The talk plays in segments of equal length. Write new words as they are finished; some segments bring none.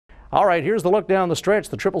All right, here's the look down the stretch.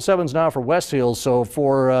 The 777's now for West Hills. So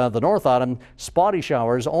for the North Autumn, spotty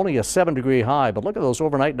showers, only a 7-degree high. But look at those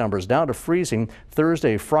overnight numbers, down to freezing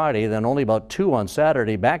Thursday, Friday, then only about 2 on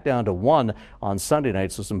Saturday, back down to 1 on Sunday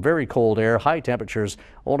night. So some very cold air, high temperatures,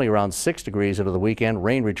 only around 6 degrees into the weekend.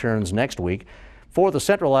 Rain returns next week. For the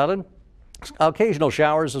Central Island, occasional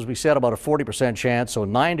showers, as we said, about a 40% chance. So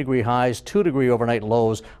 9-degree highs, 2-degree overnight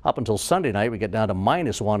lows up until Sunday night. We get down to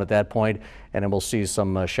 -1 at that point, and then we'll see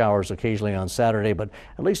some showers occasionally on Saturday, but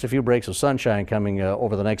at least a few breaks of sunshine coming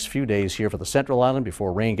over the next few days here for the Central Island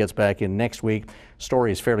before rain gets back in next week.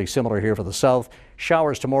 Story is fairly similar here for the South.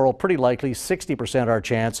 Showers tomorrow, pretty likely, 60% our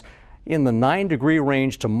chance. In the 9-degree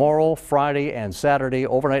range tomorrow, Friday, and Saturday.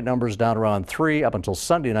 Overnight numbers down around 3 up until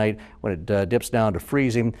Sunday night when it dips down to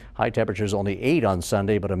freezing. High temperatures only 8 on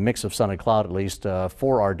Sunday, but a mix of sun and cloud at least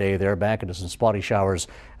for our day there. Back into some spotty showers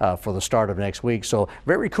for the start of next week. So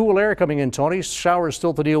very cool air coming in, Tony. Showers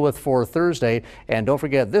still to deal with for Thursday. And don't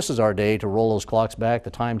forget, this is our day to roll those clocks back. The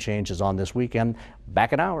time change is on this weekend.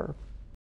 Back an hour.